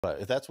But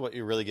if that's what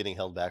you're really getting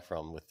held back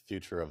from with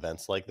future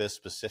events like this,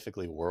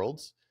 specifically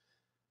Worlds,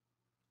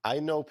 I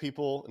know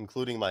people,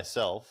 including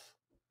myself,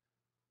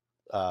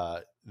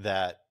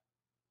 that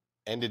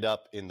ended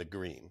up in the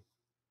green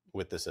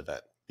with this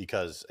event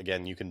because,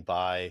 again, you can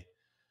buy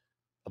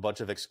a bunch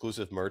of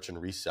exclusive merch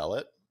and resell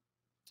it.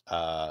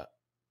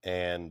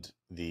 And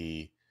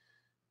the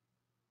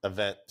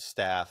event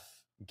staff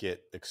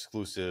get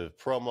exclusive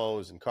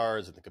promos and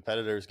cards, and the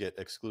competitors get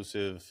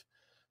exclusive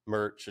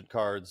merch and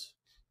cards.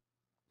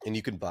 And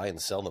you can buy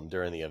and sell them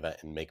during the event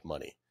and make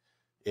money.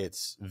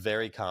 It's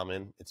very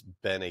common. It's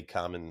been a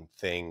common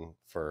thing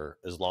for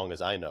as long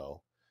as I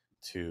know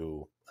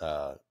to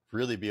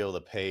really be able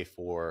to pay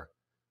for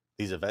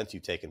these events you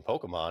take in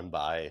Pokemon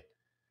by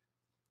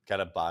kind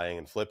of buying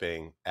and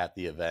flipping at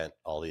the event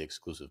all the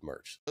exclusive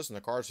merch. Listen,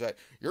 the card said,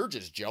 you're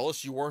just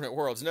jealous you weren't at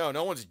Worlds. No,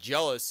 no one's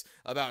jealous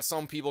about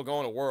some people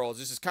going to Worlds.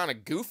 This is kind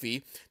of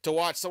goofy to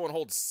watch someone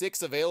hold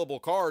 6 available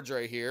cards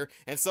right here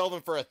and sell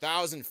them for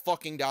 $1,000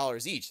 fucking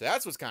each.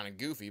 That's what's kind of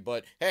goofy,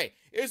 but hey,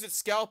 is it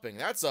scalping?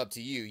 That's up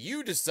to you.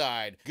 You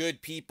decide,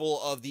 good people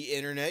of the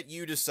internet.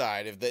 You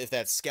decide if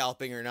that's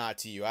scalping or not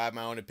to you. I have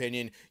my own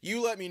opinion.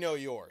 You let me know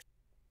yours.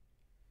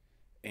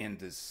 And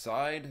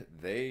decide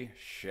they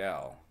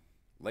shall.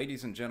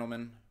 Ladies and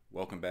gentlemen,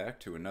 welcome back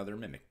to another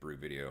MimikBrew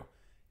video,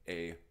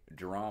 a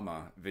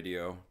drama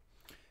video.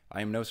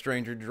 I am no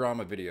stranger to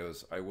drama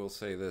videos. I will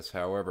say this,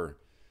 however,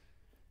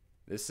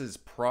 this is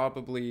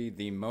probably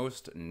the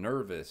most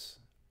nervous.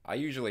 I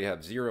usually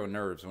have zero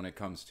nerves when it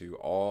comes to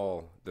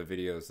all the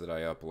videos that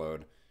I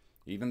upload,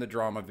 even the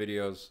drama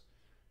videos.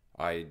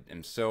 I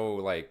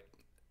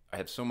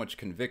have so much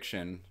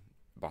conviction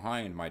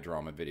behind my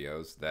drama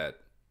videos that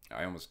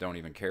I almost don't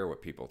even care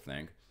what people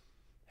think.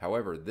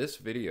 However, this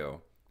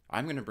video,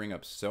 I'm going to bring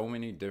up so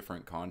many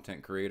different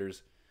content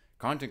creators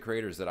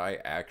that I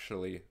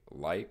actually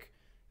like,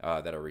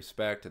 that I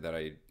respect, that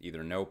I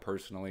either know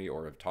personally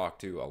or have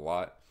talked to a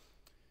lot.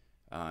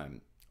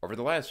 Over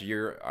the last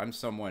year, I'm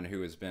someone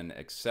who has been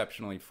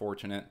exceptionally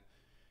fortunate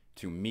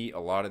to meet a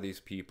lot of these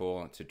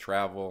people, to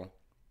travel,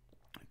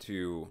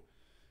 to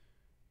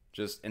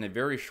just in a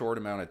very short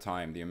amount of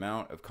time, the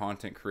amount of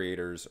content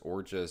creators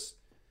or just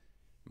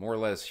more or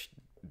less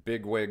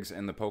bigwigs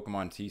in the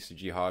Pokemon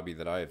TCG hobby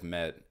that I have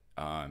met,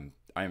 I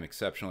am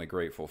exceptionally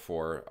grateful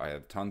for. I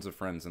have tons of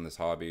friends in this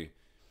hobby.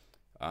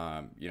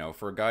 You know,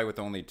 for a guy with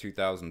only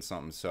 2,000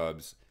 something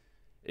subs,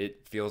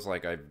 it feels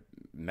like I've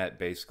met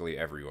basically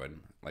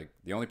everyone. Like,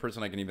 the only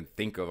person I can even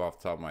think of off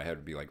the top of my head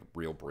would be like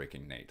Real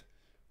Breaking Nate.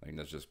 Like,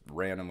 that's just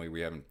randomly, we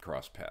haven't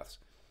crossed paths.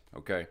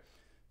 Okay,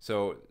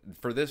 so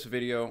for this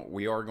video,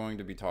 we are going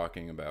to be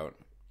talking about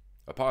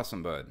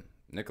Opossum Bud,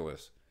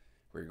 Nicholas.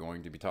 We're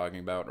going to be talking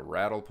about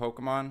Rattle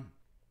Pokemon,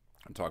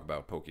 and talk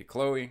about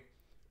PokiChloe,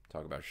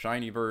 talk about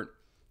Shinybert,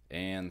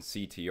 and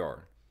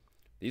CTR.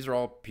 These are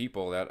all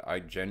people that I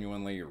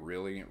genuinely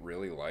really,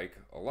 really like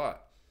a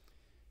lot.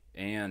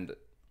 And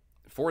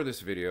for this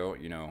video,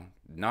 you know,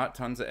 not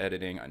tons of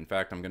editing. In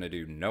fact, I'm going to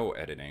do no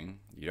editing.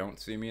 You don't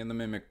see me in the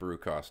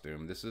MimikBrew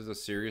costume. This is a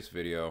serious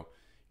video.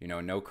 You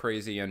know, no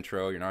crazy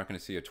intro. You're not going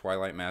to see a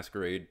Twilight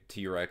Masquerade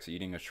T-Rex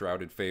eating a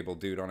shrouded fable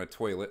dude on a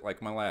toilet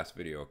like my last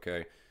video,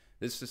 okay?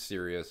 This is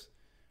serious.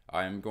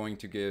 I'm going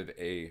to give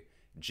a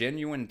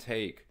genuine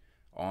take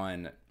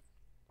on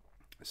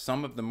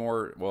some of the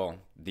more, well,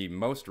 the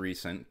most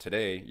recent,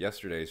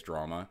 yesterday's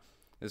drama,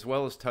 as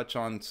well as touch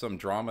on some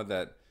drama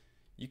that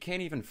you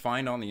can't even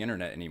find on the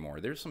internet anymore.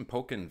 There's some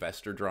Poke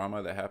investor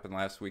drama that happened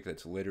last week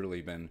that's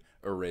literally been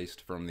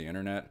erased from the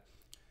internet.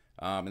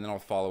 And then I'll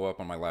follow up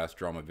on my last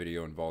drama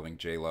video involving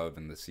J-Love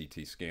and the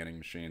CT scanning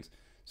machines.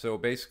 So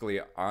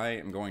basically, I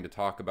am going to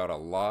talk about a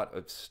lot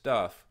of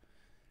stuff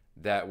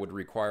that would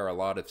require a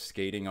lot of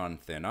skating on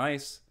thin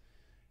ice.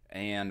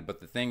 But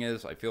the thing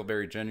is, I feel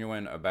very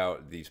genuine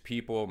about these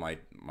people,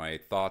 my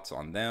thoughts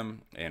on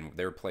them and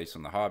their place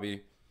in the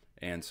hobby.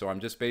 And so I'm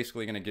just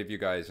basically going to give you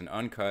guys an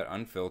uncut,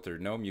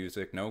 unfiltered, no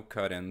music, no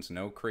cut-ins,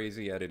 no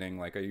crazy editing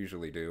like I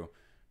usually do.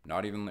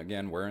 Not even,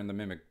 again, wearing the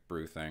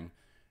MimikBrew thing.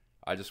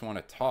 I just want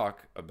to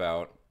talk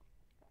about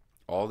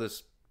all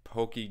this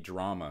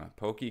Poki-Drama,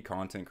 Poki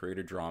content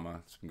creator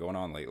drama that's been going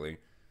on lately.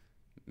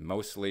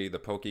 Mostly the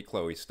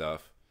PokiChloe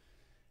stuff.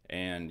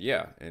 And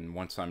yeah, and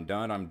once I'm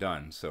done, I'm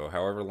done. So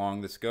however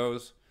long this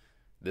goes,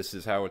 this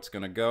is how it's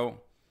going to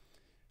go.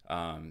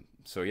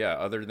 So yeah,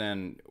 other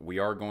than we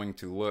are going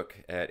to look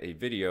at a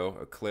video,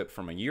 a clip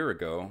from a year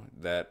ago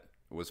that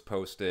was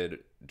posted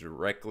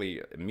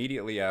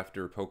immediately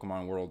after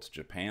Pokemon Worlds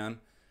Japan,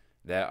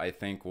 that I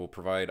think will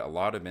provide a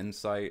lot of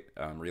insight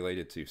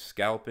related to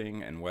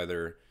scalping and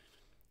whether,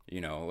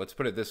 you know, let's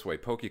put it this way,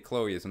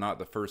 PokiChloe is not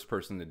the first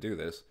person to do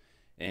this,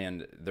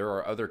 and there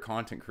are other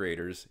content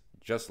creators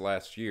just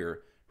last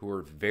year who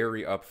were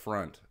very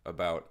upfront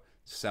about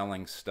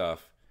selling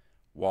stuff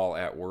while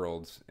at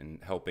Worlds and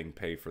helping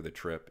pay for the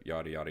trip,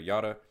 yada, yada,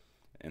 yada.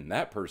 And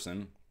that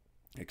person,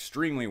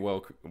 extremely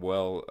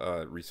well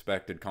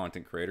respected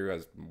content creator,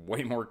 has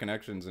way more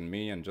connections than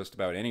me and just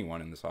about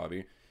anyone in this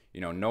hobby.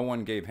 You know, no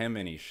one gave him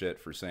any shit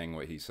for saying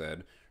what he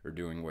said or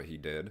doing what he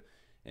did.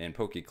 And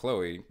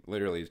PokiChloe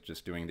literally is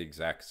just doing the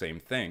exact same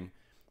thing.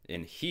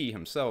 And he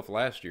himself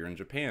last year in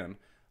Japan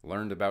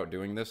learned about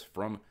doing this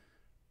from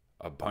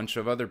a bunch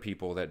of other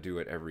people that do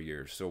it every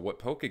year. So what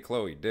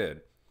PokiChloe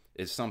did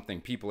is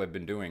something people have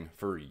been doing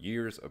for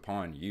years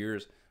upon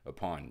years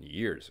upon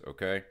years,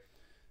 okay?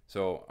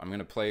 So I'm going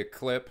to play a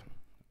clip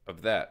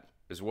of that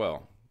as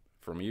well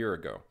from a year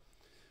ago.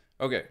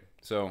 Okay,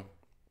 so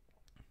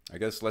I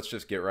guess let's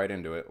just get right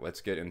into it.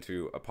 Let's get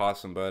into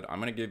Opossum Bud. I'm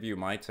going to give you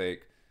my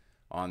take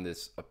on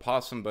this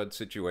Opossum Bud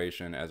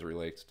situation as it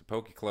relates to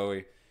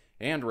PokiChloe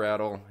and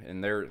Rattle.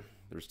 And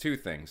there's two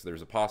things.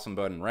 There's Opossum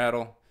Bud and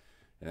Rattle,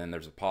 and then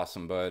there's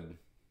Opossum Bud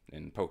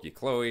and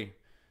PokiChloe,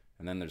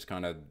 and then there's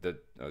kind of the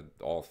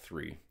all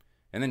three.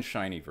 And then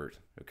Shiny Vert,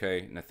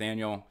 okay?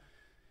 Nathaniel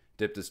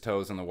dipped his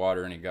toes in the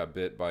water and he got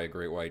bit by a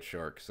great white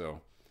shark.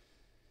 So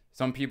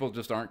some people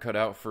just aren't cut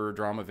out for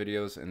drama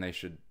videos, and they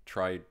should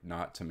try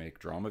not to make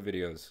drama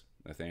videos,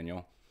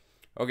 Nathaniel.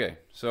 Okay,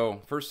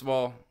 so first of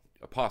all,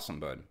 Opossum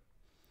Bud.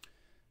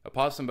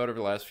 Opossum Bud over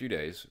the last few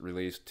days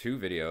released 2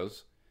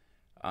 videos,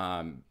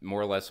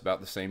 more or less about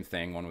the same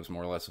thing. One was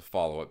more or less a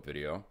follow-up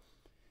video.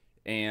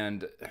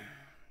 And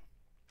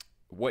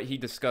what he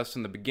discussed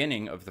in the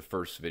beginning of the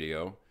first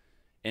video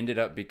ended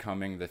up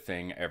becoming the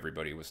thing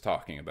everybody was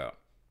talking about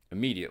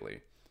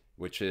immediately,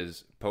 which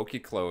is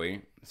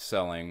PokiChloe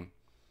selling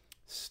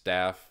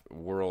staff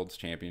World's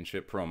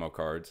Championship promo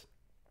cards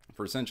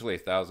for essentially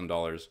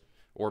 $1,000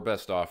 or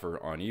best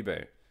offer on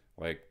eBay,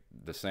 like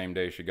the same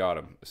day she got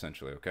them,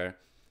 essentially, okay?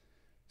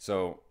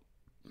 So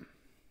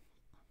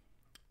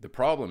the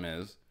problem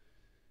is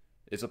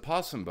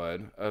Opossum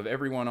Bud, of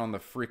everyone on the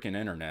freaking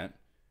internet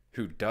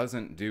who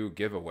doesn't do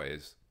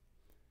giveaways,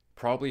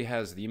 probably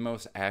has the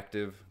most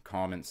active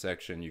comment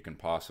section you can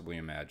possibly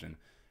imagine.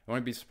 I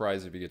wouldn't be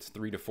surprised if he gets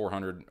 300 to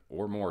 400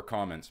 or more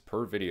comments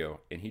per video,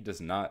 and he does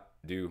not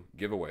do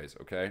giveaways,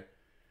 okay?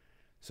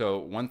 So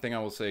one thing I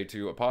will say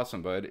to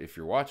Opossum Bud, if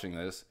you're watching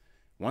this,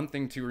 one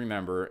thing to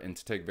remember and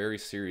to take very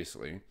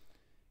seriously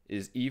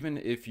is even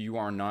if you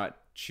are not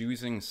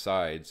choosing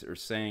sides or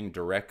saying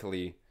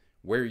directly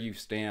where you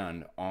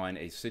stand on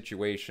a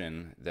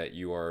situation that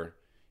you are,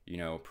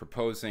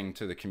 proposing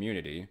to the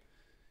community.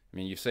 I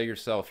mean, you say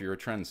yourself you're a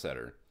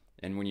trendsetter,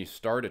 and when you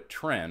start a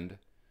trend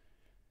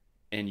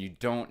and you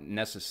don't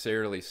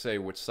necessarily say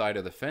which side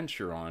of the fence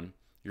you're on,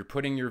 you're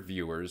putting your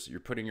viewers, you're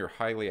putting your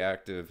highly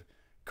active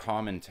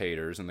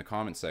commentators in the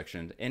comment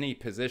section in a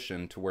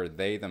position to where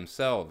they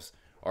themselves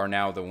are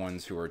now the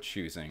ones who are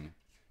choosing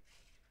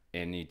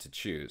and need to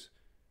choose.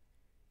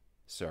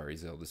 Sorry,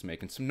 Zelda's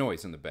making some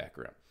noise in the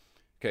background.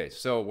 Okay,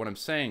 so what I'm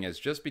saying is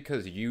just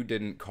because you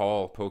didn't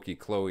call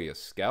PokiChloe a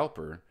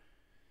scalper,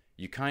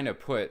 you kind of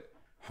put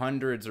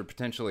hundreds or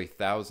potentially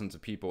thousands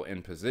of people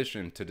in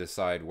position to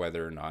decide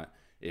whether or not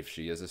if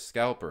she is a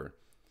scalper.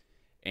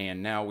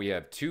 And now we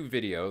have 2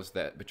 videos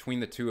that between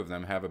the 2 of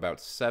them have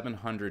about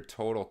 700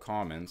 total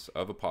comments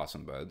of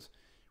Opossum Buds.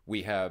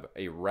 We have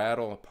a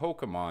Rattle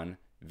Pokemon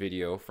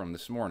video from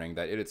this morning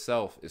that it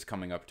itself is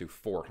coming up to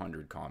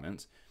 400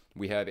 comments.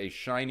 We have a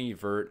Shiny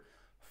Vert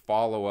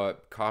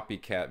follow-up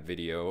copycat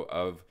video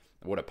of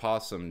what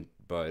Opossum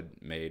Bud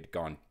made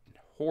gone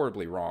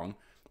horribly wrong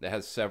that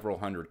has several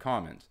hundred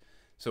comments.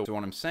 So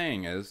what I'm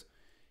saying is,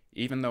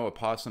 even though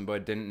Opossum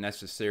Bud didn't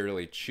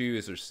necessarily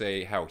choose or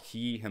say how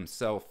he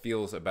himself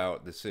feels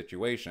about the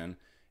situation,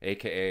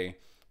 aka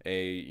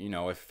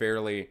a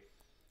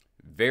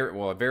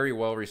very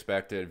well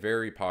respected,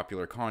 very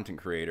popular content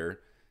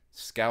creator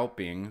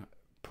scalping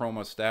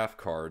promo staff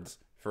cards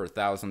for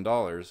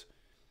 $1,000,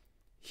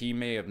 he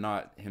may have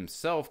not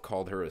himself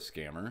called her a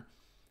scammer,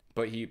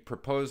 but he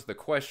proposed the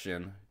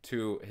question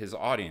to his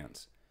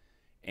audience.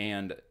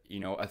 And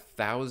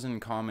 1,000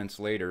 comments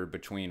later,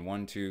 between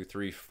 1, 2,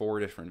 3, 4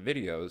 different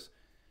videos,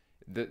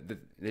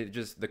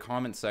 the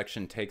comment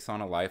section takes on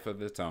a life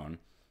of its own.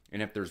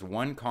 And if there's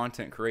one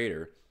content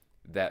creator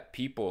that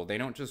people, they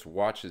don't just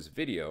watch his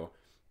video,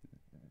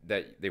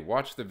 that they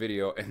watch the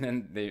video and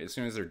then as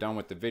soon as they're done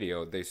with the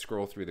video, they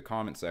scroll through the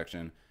comment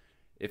section.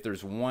 If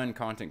there's one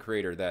content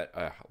creator that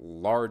a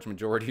large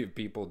majority of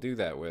people do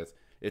that with,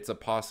 it's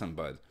Opossum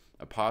Bud.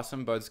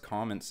 Opossum Bud's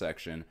comment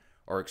section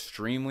are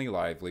extremely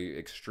lively,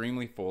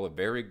 extremely full of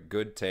very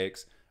good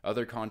takes.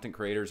 Other content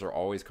creators are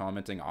always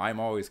commenting. I'm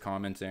always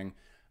commenting.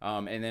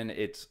 And then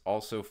it's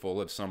also full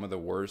of some of the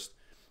worst,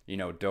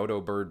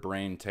 dodo bird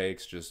brain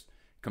takes, just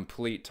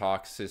complete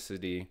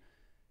toxicity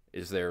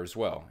is there as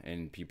well.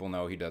 And people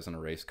know he doesn't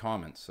erase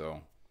comments.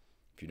 So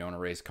if you don't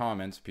erase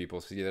comments,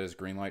 people see that as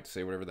green light to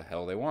say whatever the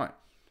hell they want.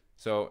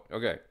 So,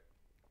 okay.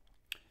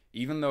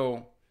 Even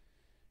though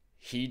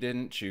he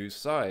didn't choose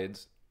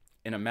sides,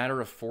 in a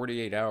matter of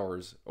 48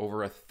 hours, over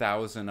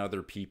 1,000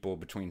 other people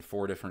between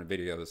 4 different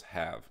videos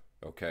have,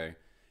 okay?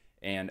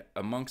 And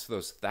amongst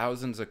those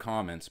thousands of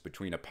comments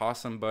between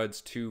Opossum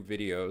Bud's 2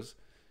 videos,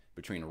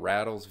 between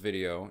Rattle's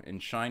video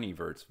and Shiny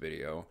Vert's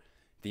video,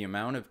 the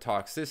amount of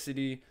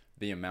toxicity,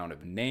 the amount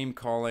of name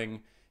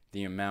calling,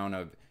 the amount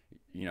of,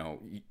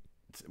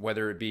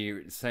 whether it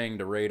be saying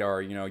to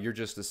Radar, you're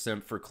just a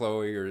simp for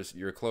Chloe, or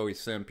you're a Chloe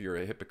simp, you're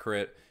a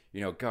hypocrite,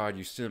 God,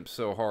 you simp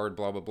so hard,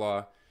 blah, blah,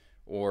 blah.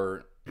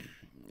 Or,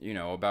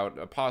 about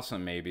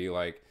Opossum maybe,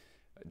 like,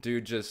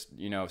 dude just,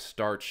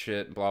 starts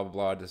shit, blah, blah,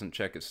 blah, doesn't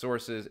check his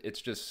sources.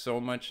 It's just so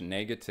much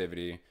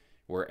negativity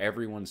where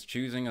everyone's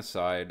choosing a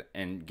side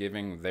and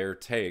giving their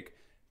take,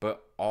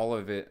 but all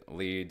of it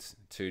leads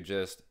to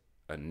just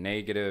a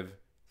negative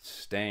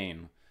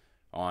stain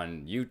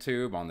on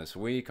YouTube, on this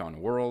week,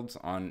 on Worlds,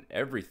 on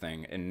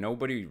everything, and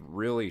nobody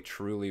really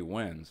truly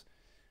wins.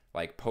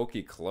 Like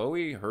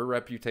PokiChloe, her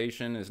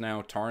reputation is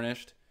now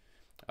tarnished,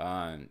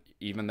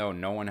 even though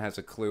no one has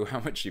a clue how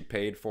much she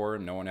paid for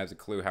it. No one has a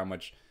clue how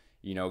much,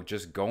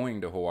 just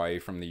going to Hawaii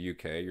from the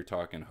UK. You're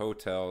talking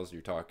hotels,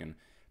 you're talking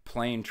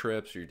plane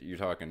trips, you're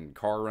talking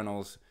car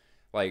rentals.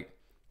 Like,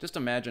 just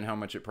imagine how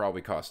much it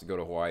probably costs to go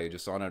to Hawaii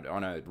just on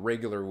a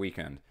regular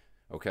weekend.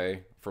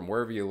 Okay, from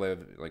wherever you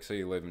live, like say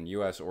you live in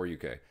US or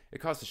UK, it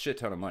costs a shit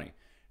ton of money.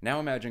 Now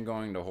imagine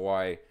going to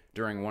Hawaii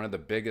during one of the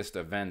biggest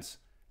events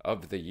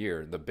of the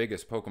year, the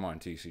biggest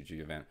Pokemon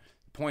TCG event.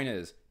 The point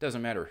is, it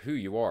doesn't matter who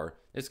you are,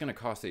 it's going to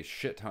cost a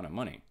shit ton of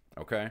money,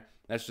 okay?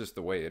 That's just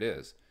the way it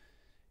is.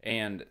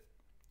 And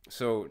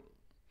so,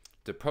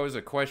 to pose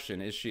a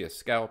question, is she a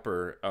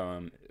scalper?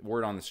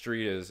 Word on the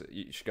street is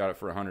she got it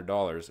for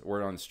 $100.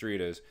 Word on the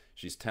street is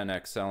she's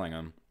 10x selling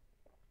them.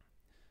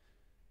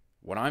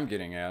 What I'm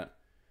getting at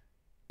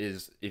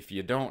is if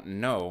you don't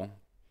know,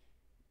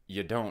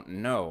 you don't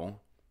know.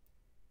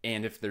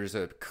 And if there's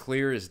a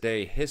clear as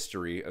day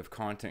history of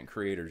content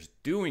creators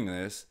doing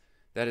this,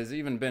 that has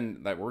even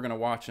been, that we're going to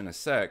watch in a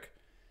sec,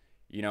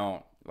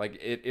 like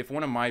if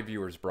one of my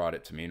viewers brought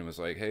it to me and was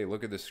like, hey,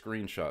 look at this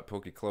screenshot,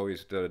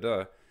 PokiChloe's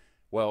da-da-da.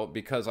 Well,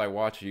 because I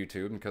watch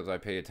YouTube and because I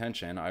pay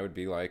attention, I would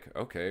be like,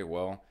 okay,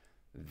 well,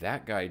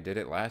 that guy did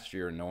it last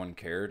year and no one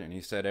cared. And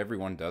he said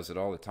everyone does it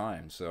all the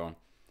time. So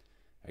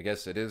I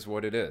guess it is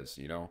what it is,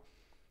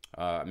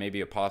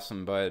 Maybe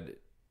Opossum Bud,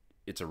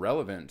 it's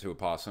irrelevant to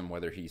Opossum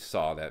whether he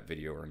saw that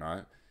video or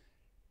not.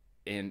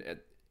 And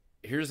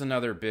here's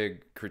another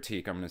big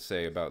critique I'm going to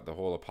say about the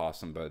whole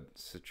Opossum Bud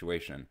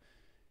situation.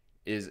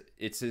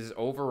 It's his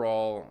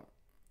overall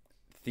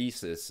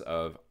thesis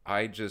of,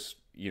 I just,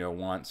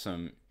 want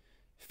some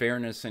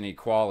fairness and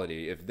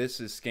equality. If this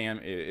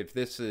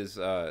is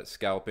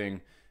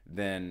scalping,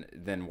 then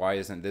why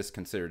isn't this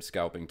considered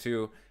scalping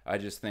too? I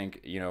just think,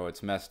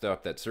 it's messed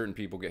up that certain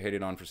people get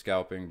hated on for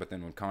scalping, but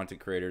then when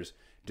content creators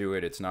do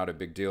it, it's not a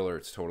big deal or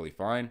it's totally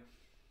fine.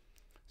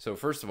 So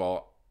first of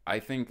all, I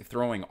think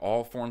throwing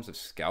all forms of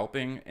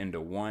scalping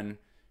into one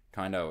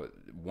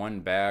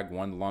bag,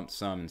 one lump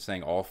sum, and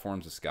saying all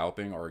forms of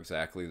scalping are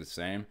exactly the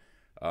same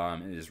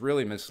is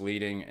really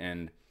misleading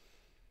and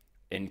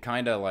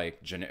kind of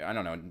like,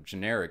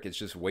 generic. It's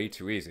just way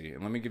too easy.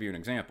 And let me give you an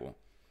example.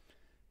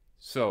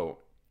 So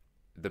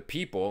the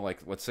people, like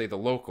let's say the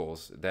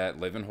locals that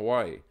live in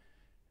Hawaii,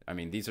 I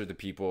mean, these are the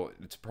people,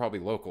 it's probably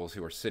locals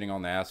who are sitting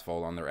on the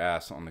asphalt on their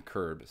ass on the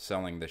curb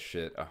selling this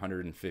shit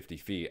 150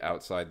 feet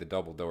outside the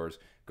double doors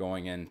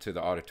going into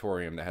the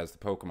auditorium that has the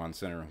Pokemon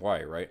Center in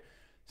Hawaii, right?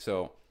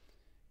 So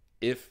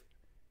if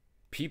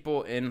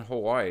people in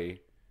Hawaii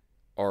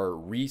are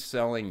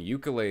reselling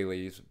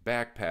ukuleles,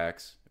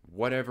 backpacks,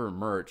 whatever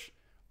merch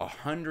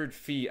 100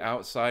 feet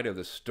outside of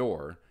the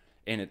store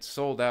and it's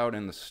sold out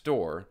in the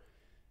store,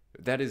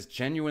 that is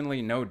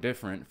genuinely no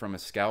different from a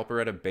scalper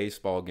at a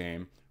baseball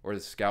game or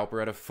the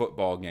scalper at a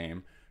football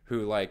game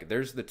who, like,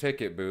 there's the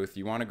ticket booth,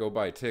 you want to go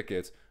buy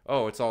tickets,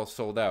 oh, it's all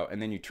sold out, and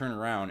then you turn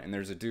around and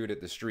there's a dude at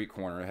the street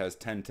corner that has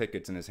 10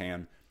 tickets in his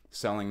hand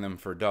selling them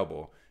for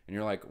double, and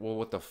you're like, well,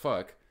 what the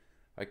fuck?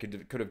 I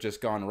could have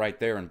just gone right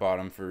there and bought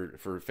them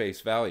for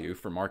face value,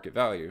 for market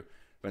value,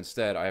 but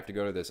instead I have to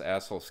go to this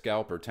asshole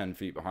scalper 10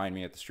 feet behind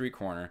me at the street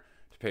corner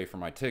to pay for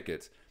my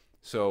tickets.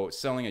 So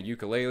selling a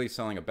ukulele,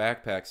 selling a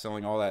backpack,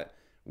 selling all that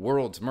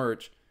World's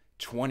merch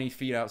 20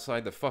 feet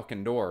outside the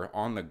fucking door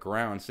on the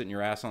ground, sitting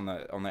your ass on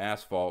the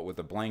asphalt with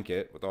a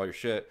blanket with all your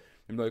shit,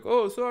 and be like,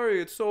 oh, sorry,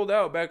 it's sold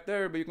out back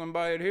there, but you can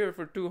buy it here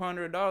for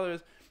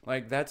 $200.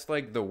 Like, that's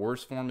like the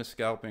worst form of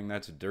scalping.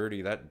 That's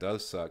dirty. That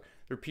does suck.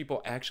 There are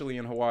people actually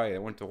in Hawaii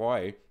that went to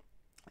Hawaii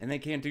and they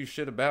can't do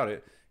shit about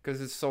it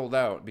because it's sold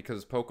out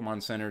because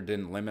Pokemon Center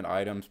didn't limit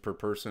items per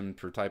person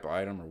per type of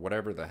item or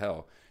whatever the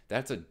hell.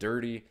 That's a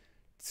dirty,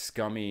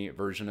 scummy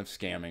version of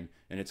scamming,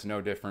 and it's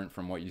no different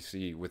from what you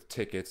see with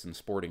tickets and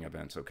sporting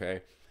events,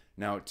 okay?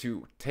 Now,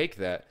 to take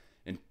that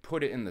and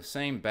put it in the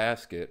same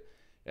basket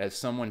as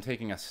someone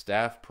taking a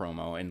staff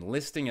promo and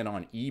listing it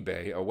on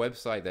eBay, a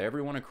website that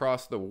everyone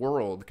across the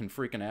world can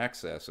freaking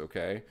access,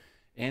 okay?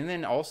 And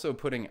then also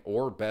putting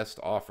or best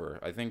offer.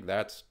 I think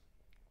that's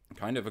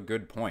kind of a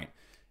good point.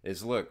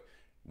 Is look,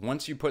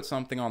 once you put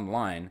something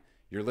online,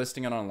 you're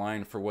listing it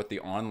online for what the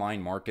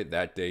online market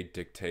that day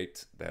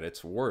dictates that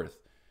it's worth.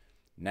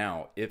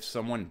 Now, if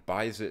someone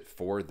buys it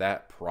for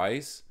that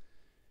price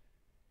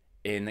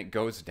and it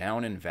goes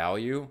down in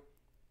value,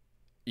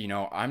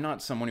 I'm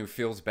not someone who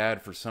feels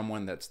bad for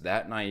someone that's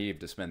that naive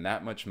to spend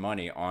that much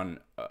money on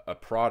a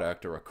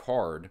product or a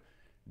card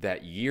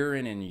that year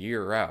in and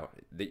year out,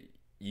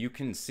 you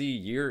can see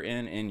year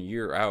in and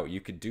year out.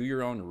 You could do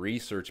your own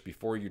research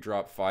before you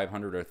drop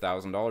 $500 or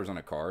 $1,000 on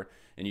a card,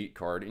 and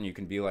you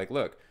can be like,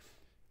 look,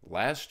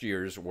 last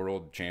year's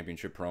World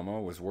Championship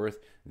promo was worth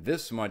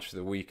this much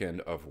the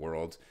weekend of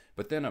Worlds,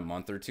 but then a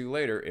month or two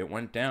later, it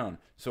went down.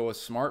 So a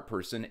smart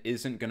person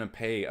isn't going to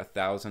pay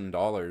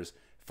 $1,000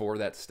 for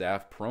that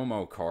staff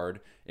promo card.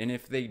 And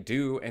if they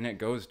do and it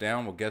goes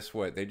down, well, guess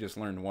what? They just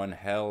learned one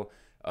hell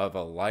of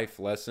a life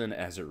lesson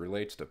as it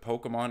relates to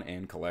Pokemon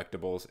and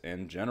collectibles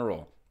in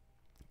general.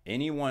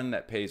 Anyone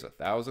that pays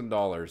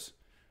 $1,000,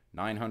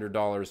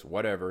 $900,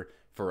 whatever,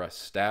 for a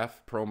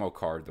staff promo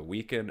card the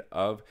weekend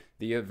of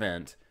the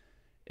event,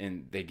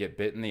 and they get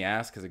bit in the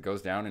ass because it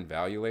goes down in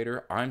value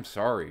later, I'm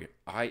sorry.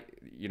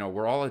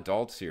 We're all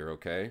adults here,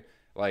 okay?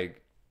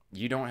 Like,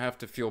 you don't have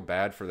to feel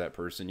bad for that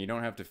person. You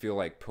don't have to feel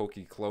like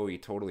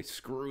PokiChloe totally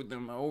screwed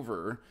them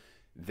over.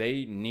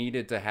 They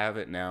needed to have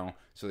it now,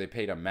 so they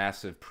paid a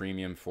massive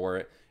premium for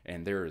it.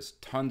 And there's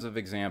tons of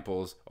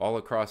examples all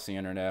across the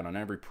internet on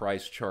every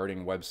price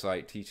charting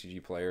website,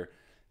 TCG player,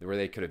 where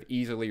they could have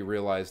easily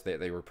realized that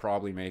they were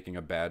probably making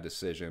a bad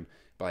decision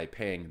by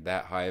paying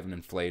that high of an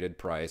inflated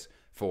price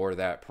for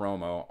that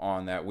promo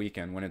on that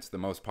weekend when it's the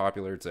most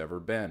popular it's ever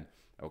been.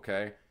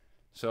 Okay?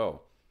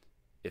 So,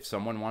 if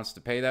someone wants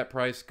to pay that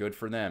price, good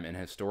for them. And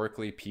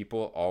historically,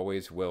 people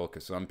always will,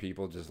 because some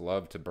people just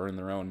love to burn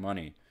their own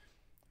money.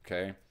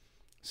 Okay?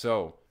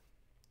 So,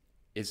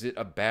 is it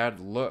a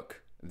bad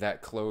look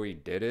that Chloe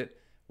did it?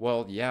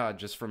 Well, yeah,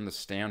 just from the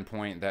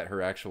standpoint that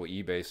her actual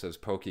eBay says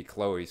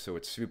PokiChloe, so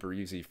it's super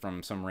easy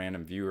from some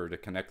random viewer to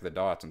connect the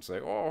dots and say,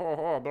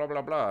 oh, blah,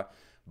 blah, blah.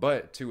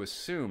 But to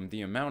assume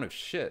the amount of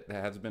shit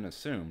that has been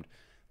assumed,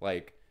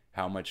 like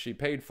how much she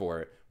paid for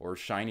it, or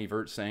Shiny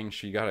Vert saying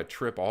she got a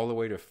trip all the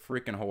way to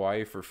freaking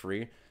Hawaii for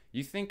free.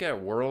 You think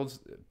at Worlds,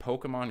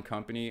 Pokemon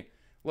Company,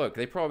 look,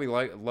 they probably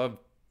love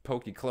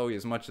PokiChloe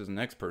as much as the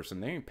next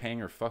person. They ain't paying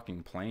her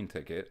fucking plane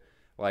ticket.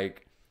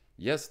 Like,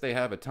 yes, they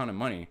have a ton of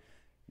money.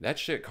 That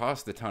shit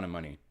costs a ton of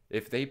money.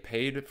 If they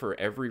paid for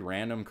every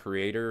random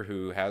creator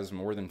who has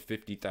more than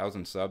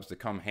 50,000 subs to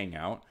come hang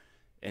out,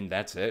 and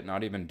that's it,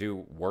 not even do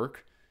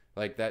work,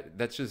 like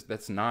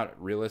that's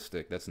not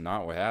realistic. That's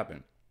not what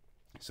happened.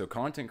 So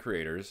content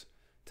creators,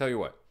 tell you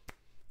what,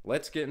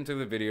 let's get into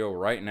the video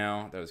right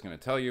now that I was going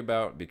to tell you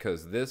about,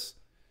 because this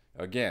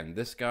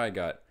guy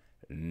got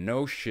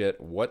no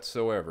shit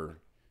whatsoever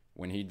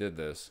when he did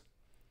this.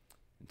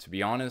 To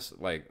be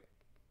honest, like,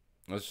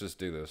 let's just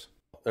do this.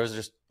 There's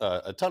just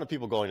a ton of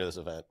people going to this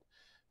event,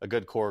 a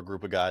good core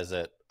group of guys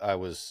that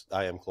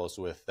I am close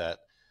with that,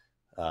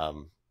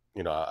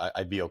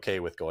 I'd be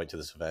okay with going to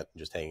this event and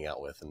just hanging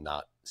out with and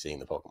not seeing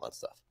the Pokemon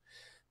stuff.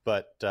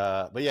 But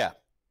yeah,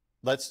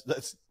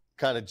 let's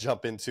kind of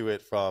jump into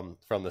it from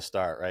the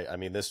start, right? I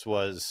mean, this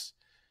was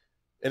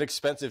an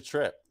expensive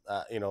trip.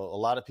 A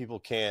lot of people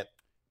can't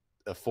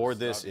afford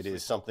this. It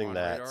is something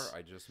that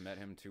I just met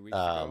him 2 weeks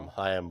ago.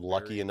 I am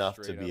lucky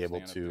enough to be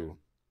able to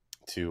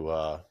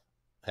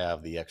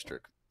have the extra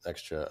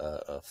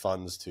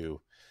funds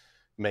to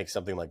make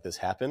something like this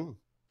happen.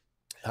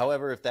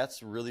 However, if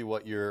that's really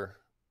what you're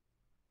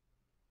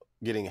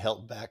getting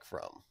held back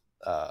from,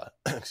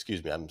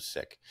 excuse me, I'm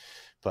sick,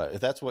 but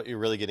if that's what you're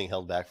really getting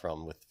held back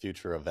from with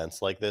future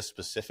events like this,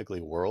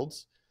 specifically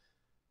Worlds,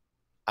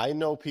 I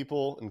know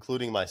people,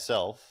 including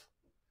myself,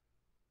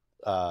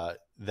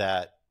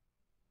 that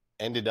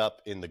ended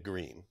up in the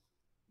green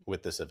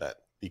with this event,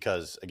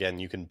 because again,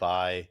 you can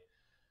buy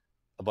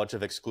a bunch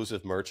of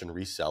exclusive merch and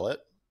resell it,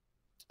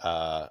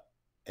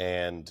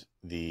 and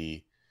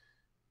the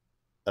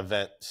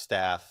event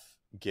staff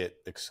get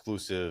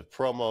exclusive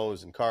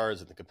promos and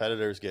cards, and the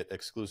competitors get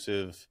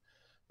exclusive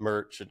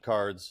merch and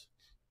cards,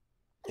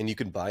 and you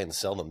can buy and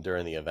sell them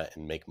during the event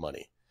and make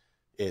money.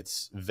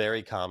 It's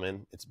very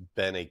common. It's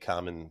been a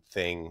common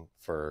thing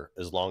for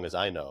as long as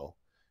I know,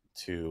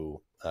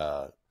 to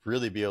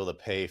really be able to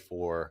pay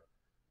for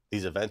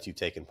these events you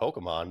take in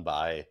Pokemon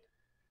by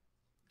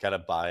kind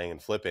of buying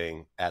and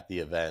flipping at the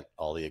event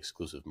all the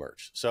exclusive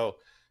merch. So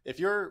if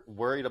you're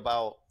worried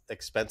about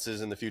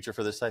expenses in the future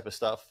for this type of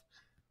stuff,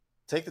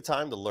 take the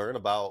time to learn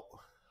about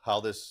how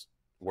this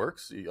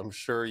works. I'm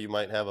sure you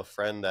might have a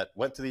friend that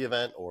went to the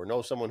event or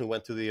know someone who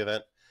went to the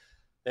event,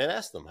 and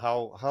ask them,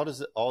 how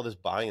does all this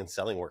buying and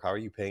selling work? How are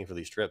you paying for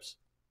these trips?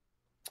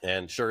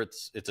 And sure,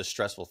 it's a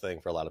stressful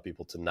thing for a lot of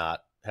people to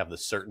not have the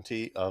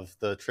certainty of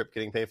the trip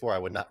getting paid for. I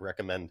would not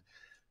recommend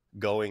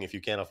going if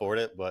you can't afford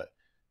it, but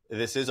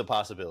this is a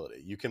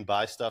possibility. You can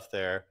buy stuff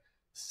there,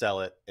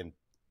 sell it, and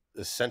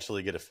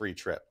essentially get a free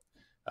trip.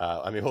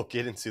 We'll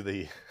get into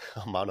the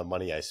amount of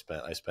money I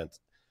spent. I spent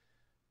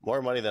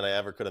more money than I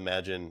ever could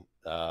imagine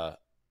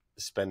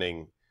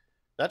spending,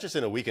 not just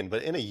in a weekend,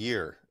 but in a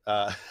year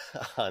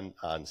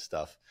on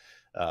stuff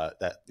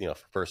that,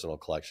 for personal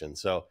collection.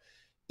 So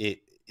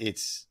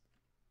it's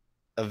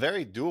a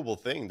very doable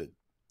thing to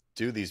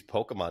do these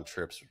Pokemon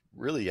trips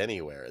really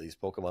anywhere, these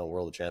Pokemon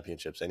World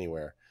Championships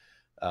anywhere,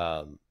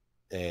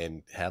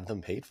 and have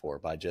them paid for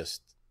by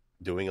just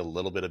doing a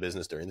little bit of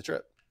business during the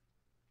trip.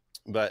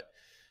 But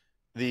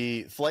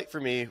the flight for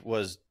me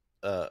was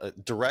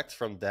direct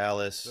from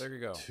Dallas There you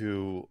go.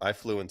 to I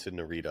flew into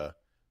Narita,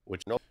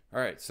 which no. All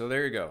right, so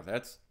there you go.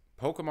 That's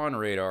Pokemon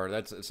Radar.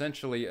 That's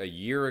essentially a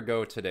year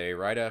ago today,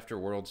 right after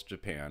Worlds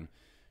Japan.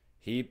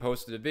 He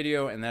posted a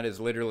video, and that is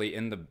literally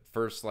in the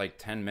first like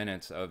 10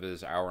 minutes of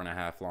his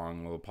hour-and-a-half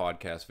long little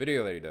podcast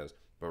video that he does.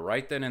 But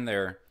right then and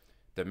there,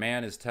 the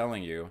man is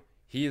telling you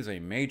he is a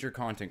major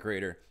content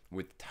creator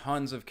with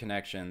tons of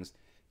connections.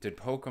 Did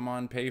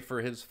Pokemon pay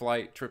for his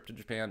flight trip to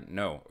Japan?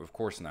 No, of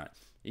course not.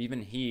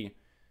 Even he,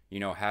 you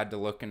know, had to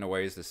look into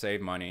ways to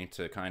save money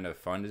to kind of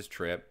fund his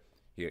trip,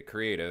 get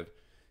creative,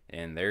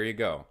 and there you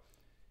go.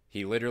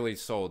 He literally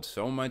sold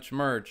so much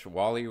merch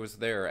while he was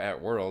there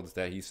at Worlds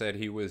that he said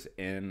he was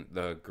in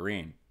the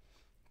green.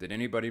 Did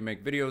anybody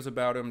make videos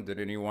about him? Did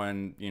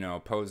anyone, you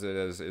know, pose it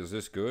as, is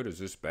this good? Is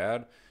this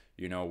bad?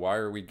 You know, why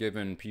are we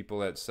giving people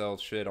that sell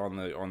shit on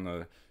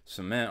the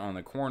cement on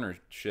the corner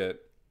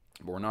shit,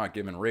 but we're not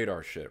giving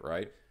Radar shit,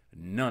 right?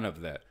 None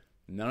of that.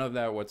 None of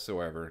that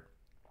whatsoever.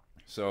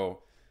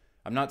 So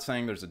I'm not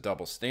saying there's a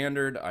double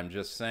standard. I'm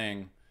just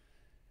saying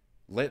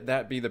let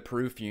that be the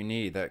proof you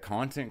need that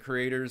content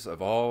creators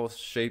of all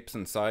shapes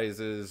and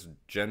sizes,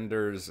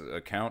 genders,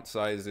 account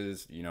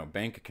sizes, you know,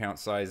 bank account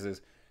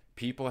sizes,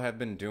 people have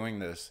been doing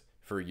this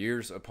for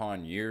years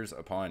upon years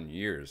upon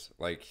years.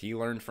 Like, he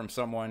learned from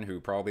someone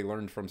who probably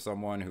learned from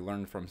someone who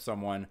learned from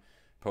someone.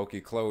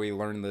 PokiChloe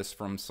learned this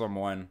from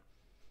someone.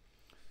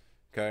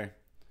 Okay?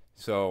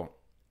 So,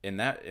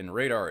 in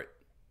Radar,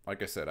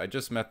 like I said, I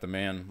just met the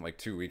man like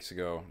 2 weeks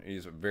ago.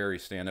 He's a very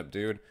stand-up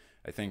dude.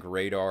 I think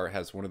Radar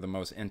has one of the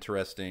most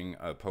interesting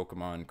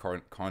Pokemon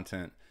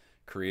content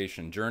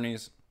creation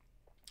journeys.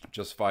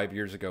 Just 5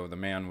 years ago, the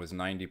man was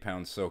 90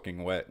 pounds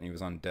soaking wet, and he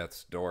was on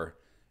death's door,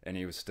 and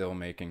he was still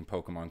making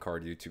Pokemon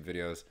card YouTube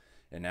videos,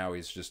 and now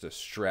he's just a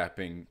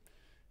strapping,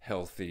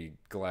 healthy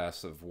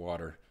glass of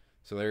water.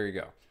 So there you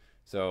go.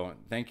 So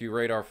thank you,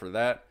 Radar, for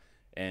that.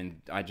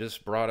 And I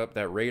just brought up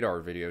that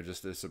Radar video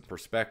just as a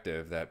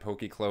perspective that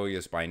PokiChloe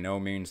is by no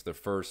means the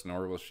first,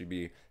 nor will she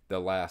be the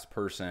last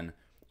person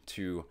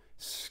to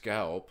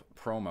scalp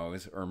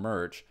promos or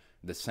merch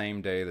the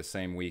same day, the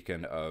same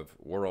weekend of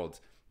Worlds,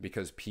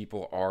 because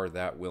people are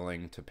that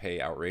willing to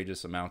pay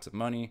outrageous amounts of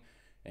money.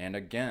 And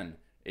again,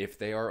 if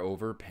they are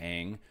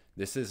overpaying,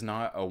 this is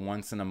not a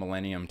once in a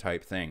millennium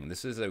type thing.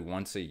 This is a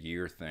once a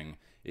year thing.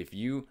 If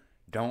you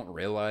don't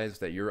realize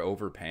that you're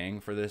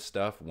overpaying for this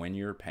stuff when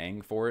you're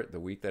paying for it the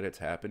week that it's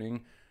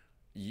happening,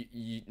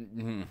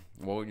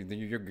 well,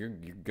 you're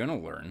gonna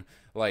learn.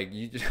 Like,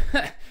 you just,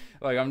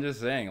 like, I'm just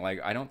saying,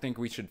 like, I don't think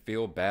we should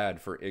feel bad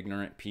for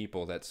ignorant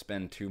people that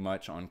spend too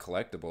much on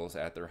collectibles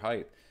at their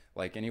height.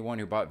 Like, anyone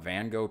who bought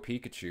Van Gogh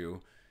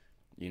Pikachu,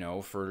 you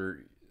know,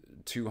 for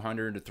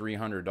 $200 to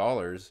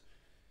 $300,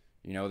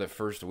 you know, the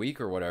first week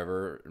or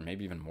whatever, or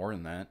maybe even more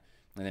than that,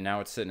 and then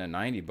now it's sitting at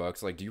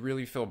 $90. Like, do you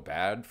really feel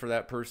bad for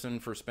that person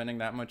for spending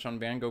that much on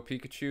Van Gogh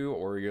Pikachu?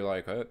 Or you're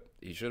like, oh,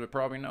 he should have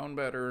probably known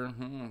better.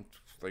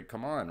 Like,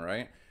 come on,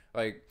 right?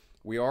 Like,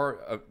 we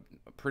are,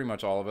 pretty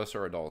much all of us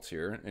are adults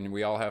here, and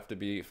we all have to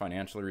be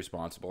financially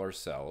responsible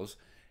ourselves.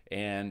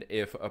 And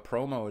if a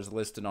promo is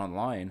listed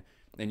online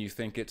and you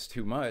think it's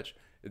too much,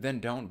 then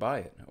don't buy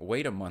it.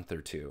 Wait a month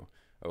or two,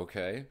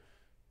 okay?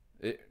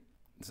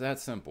 It's that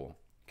simple,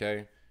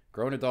 okay?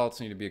 Grown adults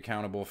need to be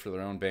accountable for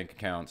their own bank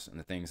accounts and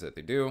the things that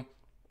they do.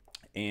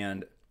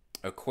 And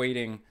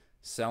equating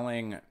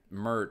selling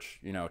merch,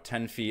 you know,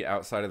 10 feet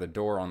outside of the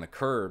door on the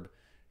curb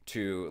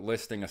to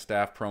listing a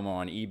staff promo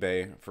on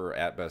eBay for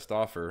at best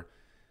offer,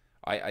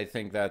 I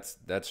think that's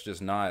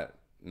just not,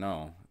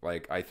 no.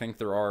 Like, I think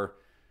there are,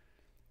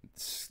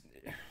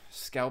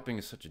 scalping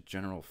is such a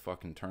general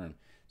fucking term.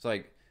 It's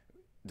like,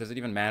 does it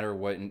even matter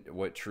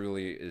what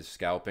truly is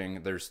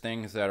scalping? There's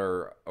things that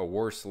are a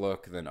worse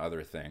look than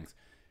other things.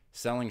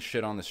 Selling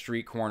shit on the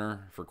street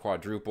corner for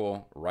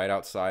quadruple right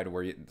outside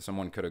where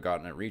someone could have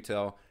gotten it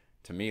retail,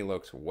 to me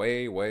looks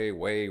way, way,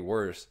 way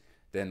worse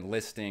than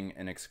listing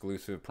an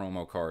exclusive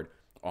promo card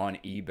on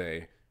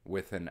eBay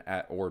with an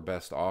at or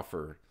best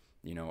offer,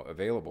 you know,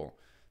 available.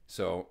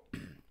 So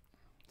does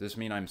this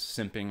mean I'm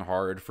simping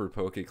hard for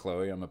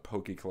PokiChloe? I'm a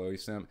PokiChloe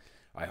simp?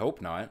 I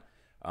hope not.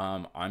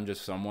 I'm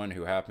just someone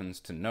who happens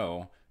to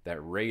know that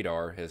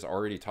Radar has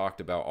already talked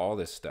about all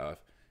this stuff,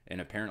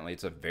 and apparently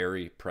it's a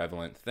very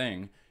prevalent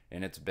thing,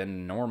 and it's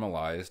been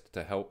normalized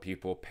to help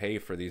people pay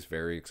for these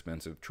very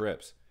expensive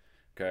trips.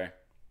 Okay?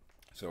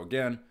 So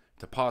again,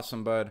 to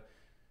Opossum Bud,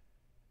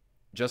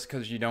 just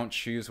because you don't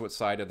choose what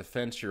side of the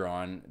fence you're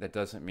on, that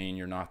doesn't mean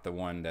you're not the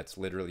one that's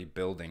literally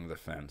building the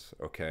fence,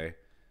 okay?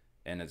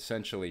 And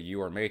essentially,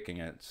 you are making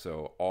it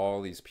so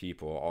all these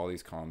people, all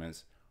these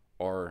comments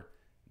are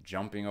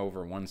jumping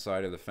over one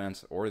side of the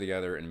fence or the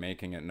other and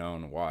making it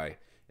known why.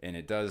 And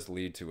it does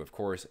lead to, of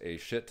course, a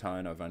shit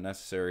ton of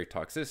unnecessary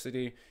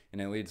toxicity,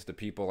 and it leads to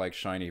people like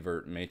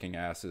ShinyVert making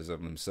asses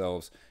of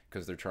themselves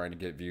because they're trying to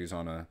get views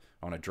on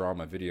a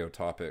drama video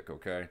topic,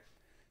 okay?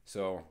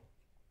 So,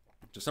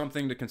 just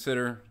something to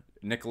consider,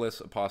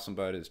 Nicholas Opossum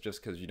Bud, is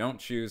just because you don't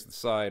choose the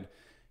side,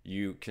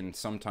 you can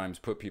sometimes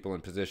put people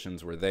in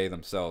positions where they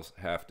themselves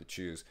have to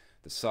choose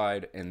the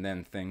side, and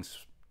then things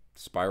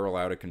spiral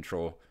out of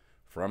control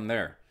from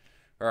there.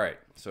 All right,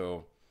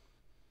 so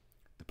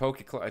the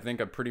PokiChloe, I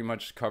think I pretty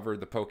much covered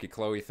the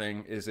PokiChloe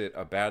thing. Is it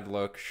a bad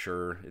look?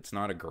 Sure, it's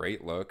not a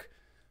great look,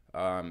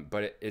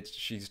 but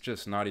she's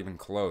just not even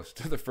close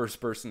to the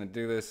first person to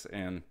do this.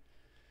 And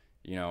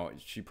you know,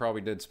 she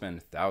probably did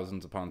spend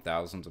thousands upon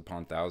thousands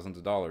upon thousands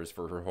of dollars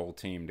for her whole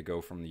team to go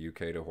from the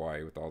UK to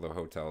Hawaii with all the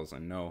hotels.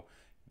 And no,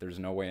 there's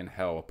no way in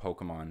hell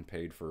Pokemon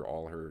paid for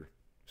all her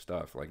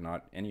stuff. Like,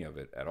 not any of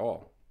it at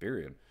all,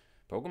 period.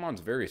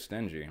 Pokemon's very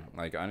stingy.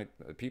 Like,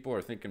 people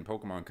are thinking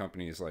Pokemon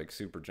Company is like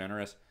super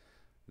generous.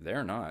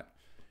 They're not.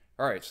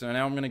 All right, so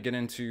now I'm going to get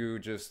into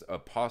just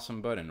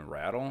Opossum Bud and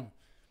Rattle.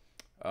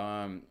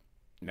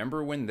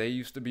 Remember when they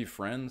used to be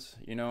friends?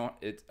 You know,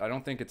 I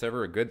don't think it's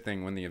ever a good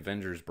thing when the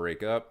Avengers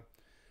break up.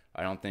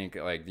 I don't think,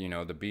 like, you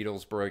know, the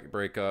Beatles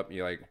break up.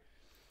 You like,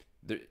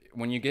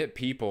 when you get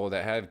people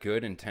that have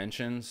good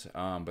intentions,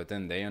 but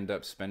then they end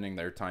up spending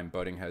their time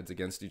butting heads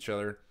against each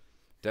other,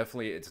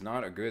 definitely it's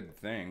not a good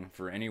thing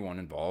for anyone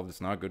involved.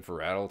 It's not good for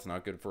Rattle. It's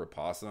not good for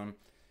Opossum.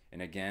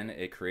 And again,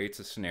 it creates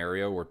a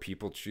scenario where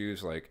people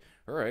choose, like,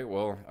 all right,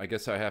 well, I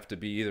guess I have to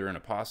be either an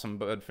Opossum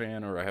Bud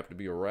fan or I have to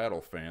be a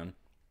Rattle fan.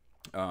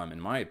 In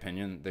my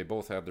opinion, they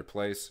both have their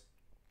place.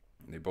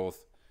 They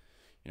both,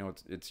 you know,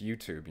 it's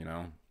YouTube, you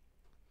know,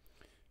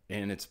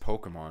 and it's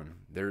Pokemon.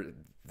 They're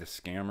the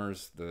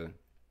scammers. The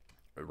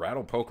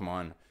Rattle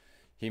Pokemon,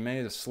 he may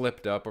have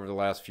slipped up over the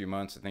last few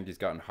months. I think he's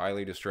gotten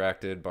highly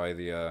distracted by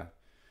the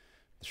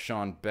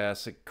Sean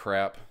Bassett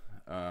crap,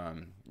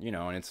 you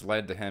know, and it's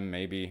led to him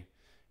maybe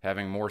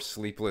having more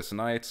sleepless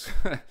nights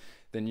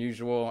than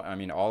usual. I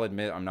mean, I'll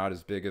admit I'm not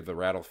as big of a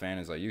Rattle fan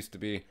as I used to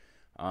be.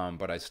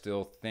 But I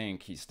still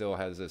think he still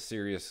has a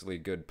seriously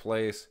good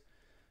place.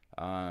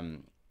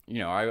 You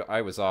know,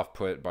 I was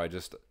off-put by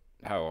just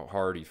how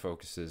hard he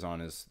focuses on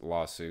his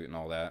lawsuit and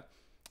all that.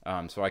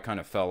 So I kind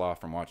of fell off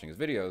from watching his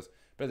videos.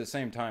 But at the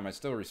same time, I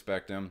still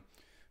respect him.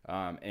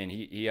 And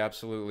he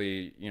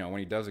absolutely, you know, when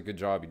he does a good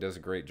job, he does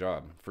a great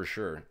job, for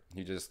sure.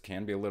 He just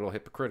can be a little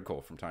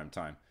hypocritical from time to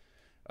time.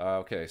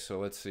 Okay, so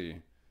let's see.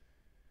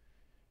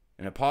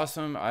 And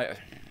Opossum,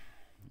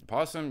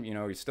 Opossum, you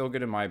know, he's still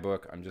good in my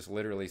book. I'm just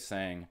literally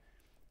saying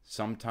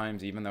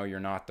sometimes, even though you're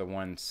not the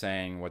one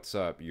saying what's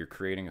up, you're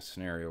creating a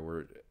scenario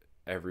where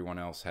everyone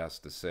else has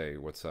to say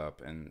what's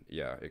up. And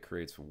yeah, it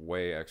creates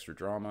way extra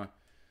drama.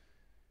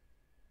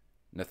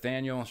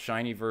 Nathaniel,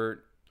 Shiny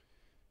Vert.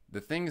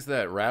 The things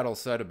that Rattle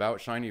said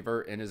about Shiny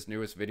Vert in his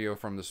newest video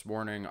from this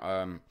morning,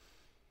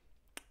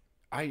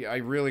 I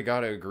really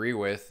got to agree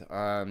with.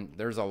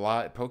 There's a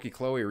lot.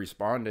 PokiChloe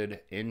responded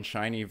in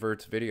Shiny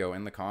Vert's video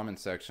in the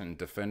comments section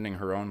defending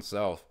her own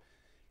self.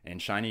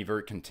 And Shiny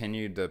Vert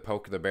continued to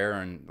poke the bear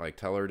and like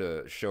tell her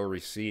to show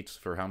receipts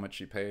for how much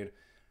she paid.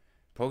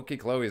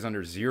 PokiChloe is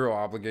under zero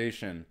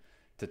obligation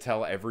to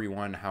tell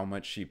everyone how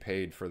much she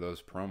paid for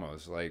those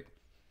promos. Like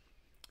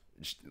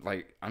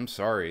I'm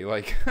sorry.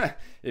 Like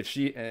if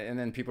she, and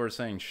then people are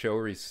saying show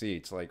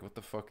receipts. Like what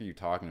the fuck are you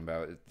talking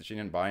about? She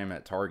didn't buy them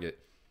at Target.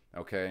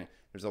 Okay.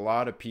 There's a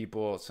lot of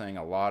people saying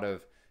a lot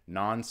of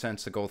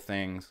nonsensical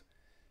things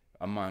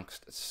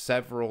amongst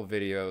several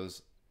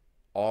videos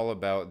all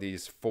about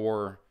these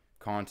 4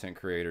 content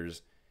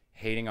creators,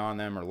 hating on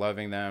them or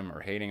loving them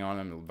or hating on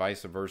them,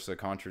 vice versa,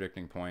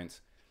 contradicting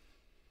points.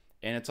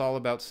 And it's all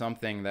about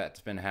something that's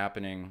been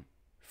happening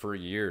for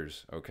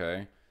years,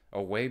 okay?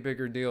 A way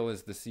bigger deal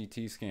is the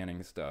CT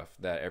scanning stuff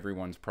that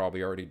everyone's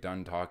probably already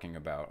done talking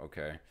about,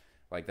 okay?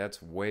 Like,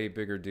 that's way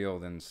bigger deal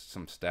than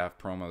some staff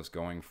promos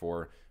going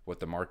for what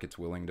the market's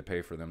willing to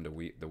pay for them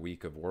the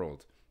week of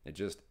Worlds. It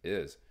just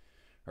is.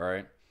 All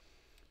right.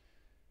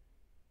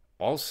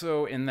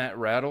 Also, in that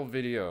Rattle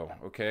video,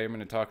 okay, I'm going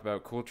to talk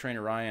about Cool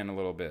Trainer Ryan a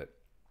little bit.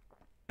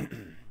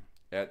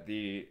 At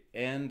the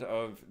end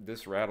of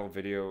this Rattle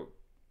video,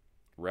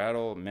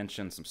 Rattle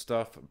mentioned some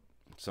stuff,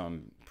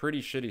 some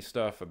pretty shitty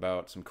stuff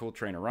about some Cool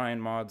Trainer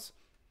Ryan mods.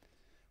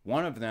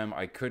 One of them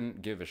I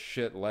couldn't give a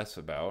shit less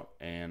about,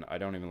 and I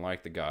don't even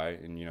like the guy,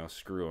 and, you know,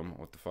 screw him,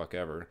 what the fuck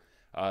ever.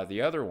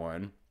 The other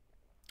one,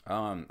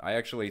 I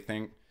actually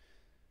think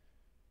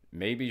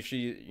maybe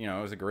she, you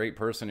know, is a great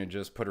person who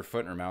just put her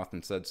foot in her mouth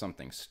and said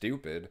something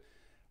stupid.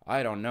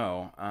 I don't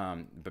know.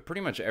 But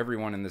pretty much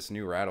everyone in this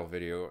new Rattle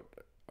video,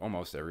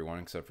 almost everyone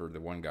except for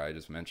the one guy I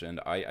just mentioned,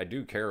 I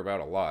do care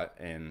about a lot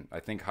and I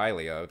think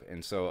highly of.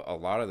 And so a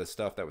lot of the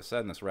stuff that was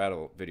said in this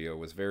Rattle video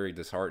was very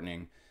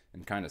disheartening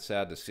and kind of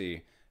sad to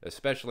see,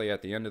 especially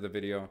at the end of the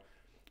video.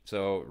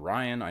 So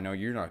Ryan, I know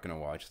you're not going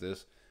to watch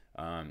this.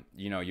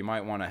 You know, you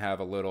might want to have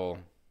a little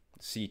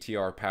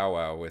CTR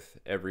powwow with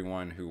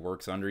everyone who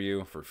works under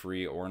you for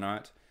free or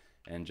not,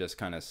 and just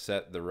kind of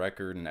set the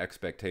record and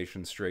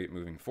expectations straight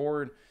moving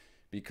forward,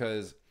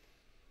 because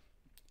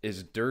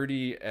as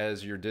dirty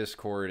as your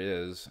Discord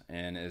is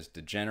and as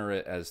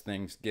degenerate as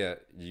things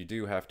get, you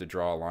do have to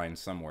draw a line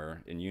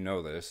somewhere, and you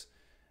know this.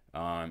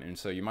 And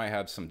so you might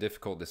have some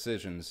difficult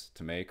decisions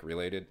to make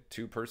related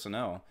to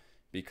personnel,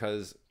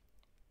 because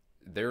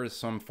there is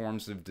some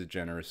forms of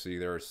degeneracy.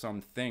 There are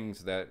some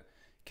things that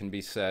can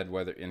be said,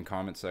 whether in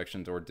comment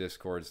sections or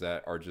Discords,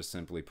 that are just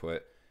simply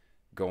put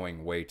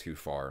going way too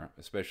far,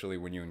 especially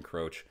when you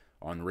encroach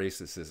on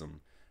racism,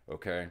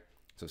 okay?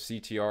 So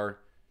CTR,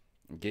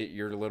 get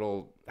your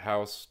little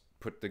house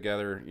put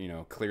together, you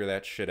know, clear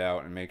that shit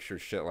out and make sure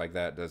shit like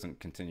that doesn't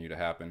continue to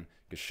happen,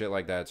 because shit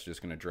like that's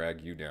just going to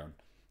drag you down,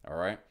 all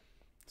right?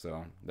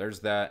 So there's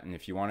that, and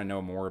if you want to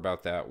know more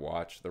about that,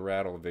 watch the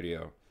Rattle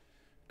video,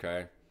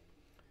 okay?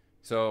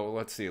 So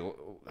let's see.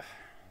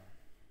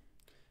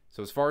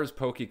 So as far as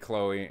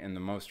PokiChloe and the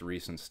most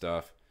recent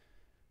stuff,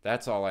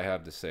 that's all I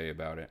have to say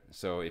about it.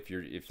 So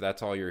if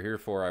that's all you're here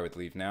for, I would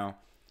leave now,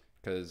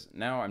 because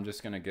now I'm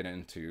just going to get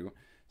into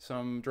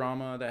some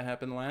drama that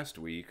happened last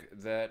week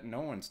that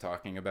no one's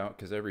talking about,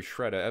 because every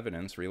shred of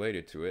evidence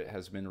related to it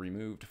has been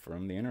removed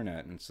from the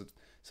internet. And so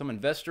some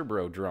investor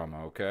bro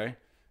drama, okay?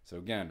 So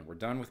again, we're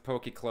done with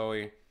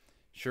PokiChloe.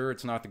 Sure,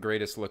 it's not the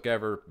greatest look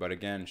ever, but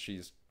again,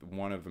 she's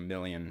one of a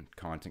million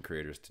content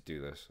creators to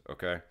do this,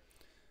 okay?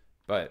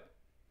 But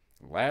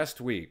last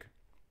week,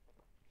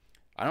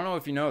 I don't know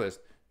if you know this,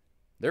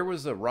 there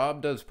was a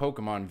Rob Does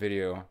Pokemon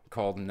video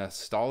called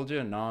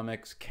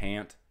Nostalgianomics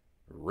Can't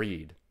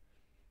Read.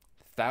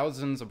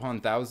 Thousands upon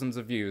thousands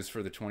of views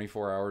for the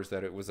 24 hours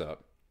that it was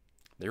up.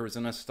 There was a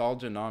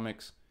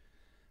Nostalgianomics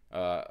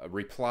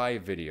reply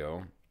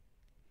video,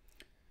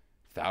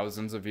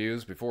 thousands of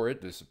views before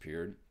it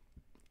disappeared.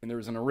 And there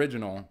was an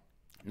original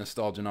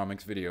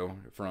Nostalgianomics video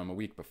from a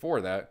week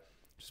before that,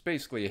 which is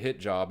basically a hit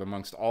job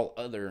amongst all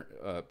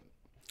other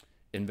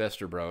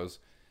investor bros.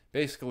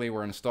 Basically,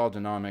 where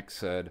Nostalgianomics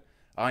said,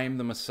 "I am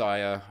the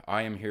Messiah,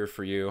 I am here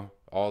for you.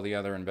 All the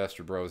other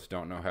investor bros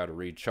don't know how to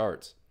read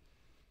charts."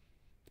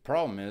 The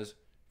problem is,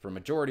 for a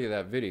majority of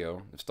that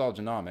video,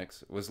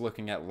 Nostalgianomics was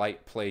looking at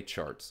light play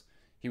charts.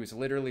 He was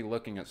literally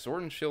looking at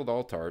Sword and Shield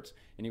Altarts,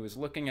 and he was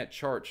looking at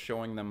charts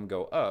showing them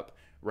go up,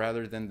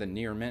 rather than the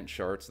near mint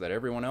charts that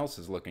everyone else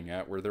is looking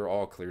at, where they're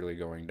all clearly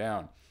going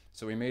down.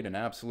 So he made an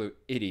absolute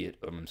idiot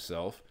of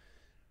himself.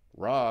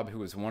 Rob, who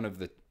was one of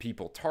the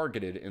people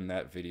targeted in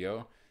that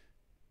video,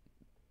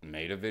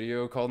 made a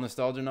video called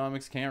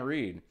Nostalgianomics Can't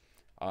Read.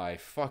 I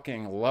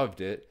fucking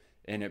loved it,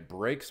 and it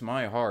breaks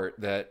my heart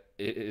that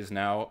it is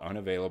now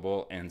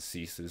unavailable and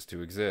ceases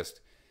to exist.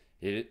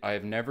 I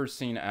have never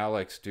seen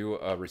Alex do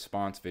a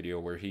response video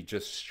where he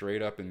just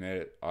straight up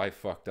admitted, "I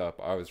fucked up,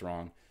 I was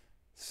wrong,"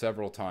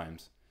 several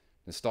times.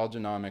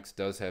 Nostalgianomics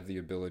does have the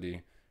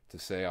ability to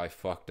say, "I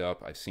fucked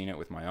up." I've seen it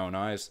with my own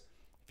eyes.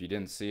 If you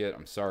didn't see it,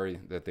 I'm sorry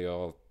that they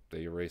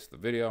erased the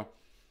video.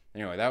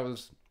 Anyway, that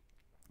was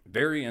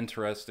very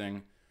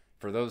interesting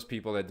for those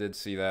people that did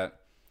see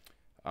that.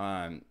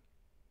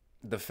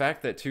 The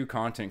fact that two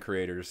content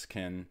creators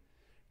can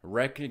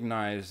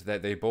recognize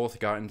that they both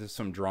got into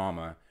some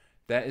drama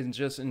that is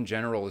just in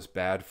general is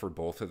bad for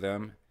both of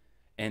them,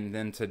 and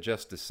then to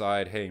just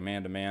decide, hey,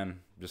 man to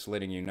man, just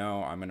letting you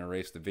know, I'm gonna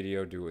erase the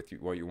video, do with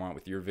what you want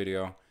with your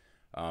video,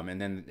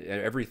 and then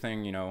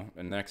everything, you know,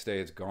 the next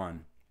day it's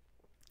gone.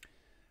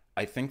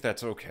 I think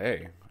that's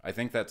okay. I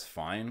think that's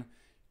fine,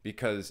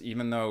 because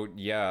even though,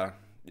 yeah,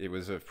 it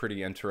was a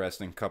pretty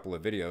interesting couple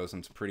of videos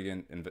and some pretty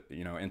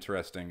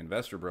interesting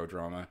investor bro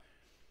drama,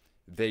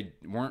 they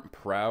weren't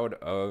proud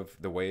of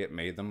the way it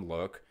made them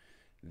look.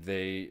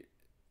 They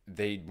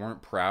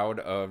weren't proud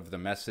of the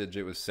message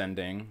it was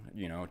sending,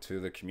 you know, to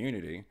the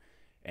community,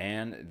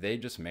 and they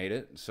just made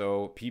it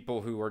so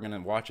people who are going to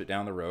watch it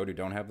down the road, who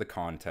don't have the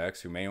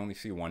context, who may only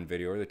see one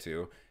video or the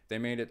two, they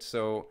made it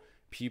so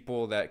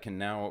people that can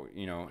now,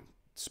 you know,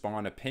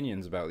 spawn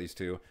opinions about these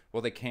two,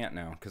 well, they can't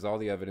now, because all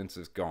the evidence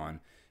is gone.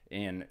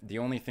 And the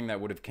only thing that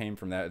would have came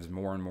from that is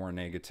more and more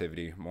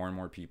negativity, more and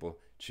more people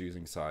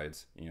choosing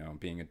sides, you know,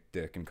 being a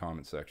dick in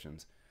comment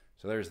sections.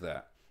 So there's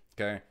that,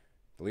 okay?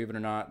 Believe it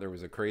or not, there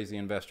was a crazy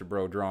investor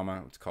bro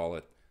drama. Let's call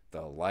it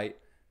the light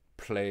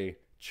play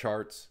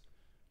charts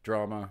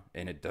drama,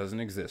 and it doesn't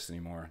exist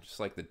anymore, just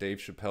like the Dave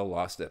Chappelle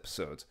Lost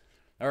episodes.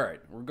 All right,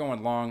 we're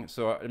going long,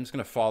 so I'm just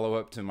going to follow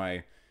up to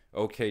my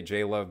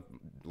OKJLove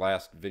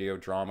last video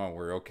drama,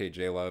 where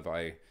OKJLove,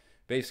 I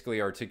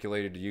basically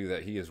articulated to you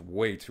that he is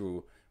way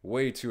too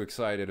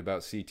excited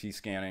about CT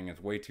scanning,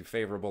 is way too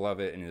favorable of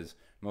it, and is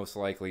most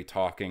likely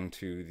talking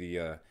to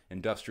the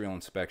industrial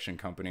inspection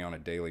company on a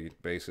daily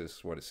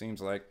basis, what it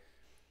seems like.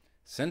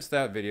 Since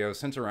that video,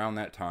 since around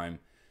that time,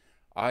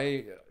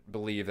 I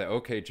believe that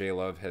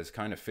OKJLove has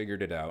kind of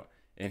figured it out,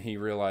 and he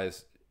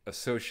realized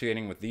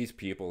associating with these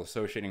people,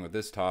 associating with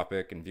this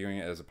topic, and viewing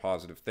it as a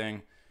positive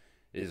thing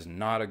is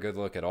not a good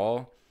look at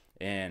all.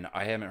 And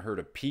I haven't heard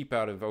a peep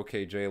out of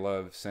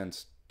OKJLove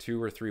since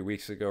 2 or 3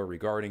 weeks ago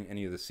regarding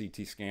any of the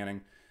CT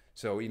scanning.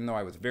 So even though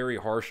I was very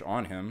harsh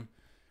on him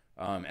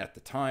at the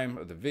time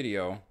of the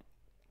video,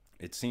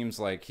 it seems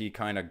like he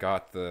kind of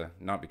got the,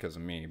 not because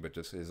of me, but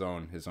just his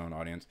own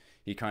audience,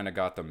 he kind of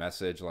got the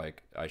message,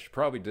 like, I should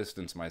probably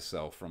distance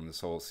myself from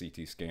this whole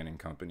CT scanning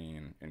company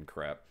and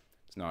crap.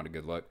 It's not a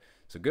good look.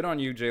 So good on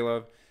you,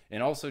 J-Love.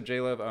 And also,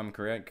 J-Love,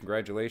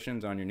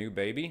 congratulations on your new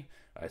baby.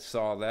 I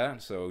saw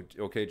that. So,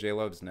 okay,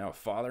 J-Love is now a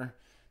father.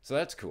 So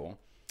that's cool.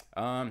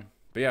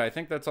 But yeah, I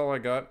think that's all I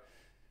got.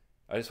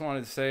 I just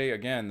wanted to say,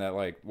 again, that,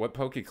 like, what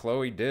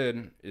PokiChloe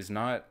did is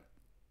not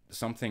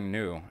something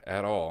new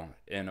at all.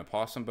 In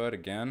Opossum Bud,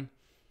 again,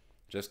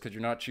 just because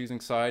you're not choosing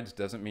sides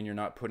doesn't mean you're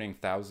not putting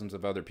thousands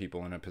of other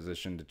people in a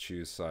position to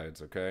choose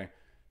sides, okay?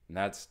 And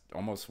that's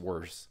almost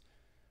worse.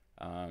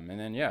 And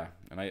then, yeah,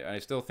 and I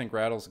still think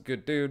Rattle's a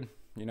good dude.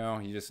 You know,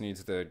 he just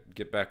needs to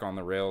get back on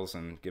the rails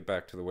and get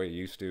back to the way he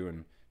used to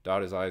and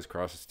dot his I's,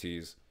 cross his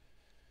T's.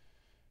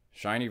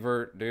 Shiny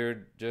Vert,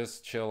 dude,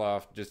 just chill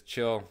off. Just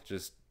chill.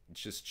 Just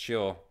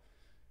chill.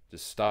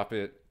 Just stop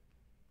it.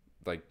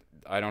 Like,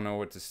 I don't know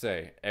what to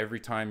say. Every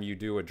time you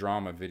do a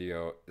drama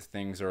video,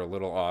 things are a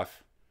little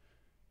off.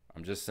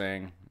 I'm just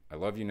saying, I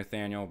love you,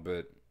 Nathaniel,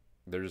 but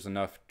there's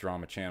enough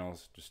drama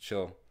channels. Just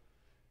chill.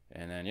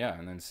 And then, yeah,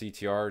 and then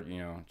CTR, you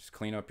know, just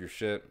clean up your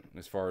shit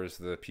as far as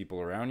the people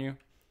around you.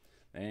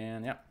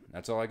 And, yeah,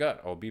 that's all I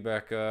got. I'll be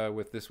back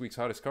with this week's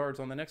hottest cards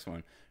on the next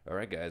one. All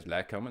right, guys,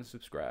 like, comment,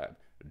 subscribe.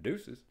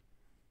 Deuces.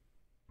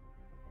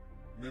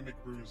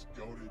 MimikBrew is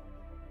goated.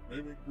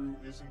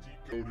 MimikBrew is indeed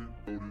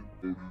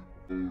goated.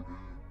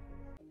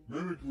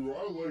 MimikBrew,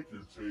 I like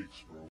your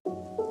takes,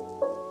 bro.